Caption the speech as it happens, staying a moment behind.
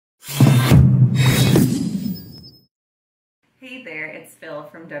Hey there, it's Phil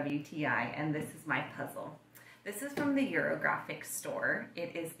from WTI, and this is my puzzle. This is from the Eurographics store.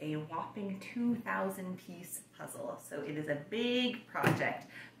 It is a whopping 2,000 piece puzzle, so it is a big project,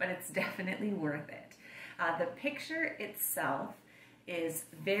 but it's definitely worth it. The picture itself is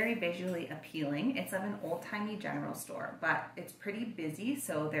very visually appealing. It's of an old-timey general store, but it's pretty busy,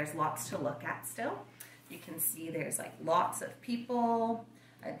 so there's lots to look at still. You can see there's like lots of people,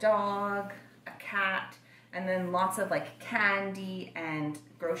 a dog, a cat, and then lots of like candy and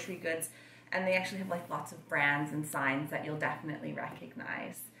grocery goods. And they actually have like lots of brands and signs that you'll definitely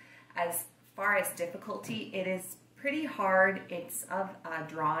recognize. As far as difficulty, it is pretty hard. It's of a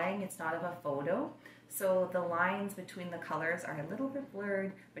drawing, it's not of a photo. So the lines between the colors are a little bit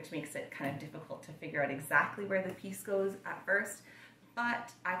blurred, which makes it kind of difficult to figure out exactly where the piece goes at first.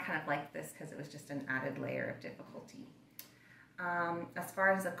 But I kind of like this because it was just an added layer of difficulty. As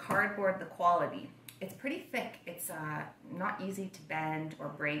far as the cardboard, the quality, it's pretty thick. It's not easy to bend or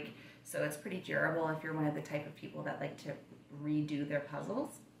break, so it's pretty durable if you're one of the type of people that like to redo their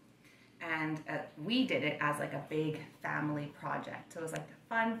puzzles. And we did it as like a big family project, so it was like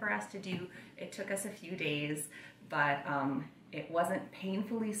fun for us to do. It took us a few days, but it wasn't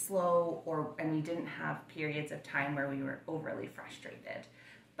painfully slow, and we didn't have periods of time where we were overly frustrated.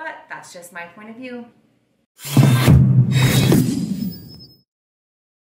 But that's just my point of view.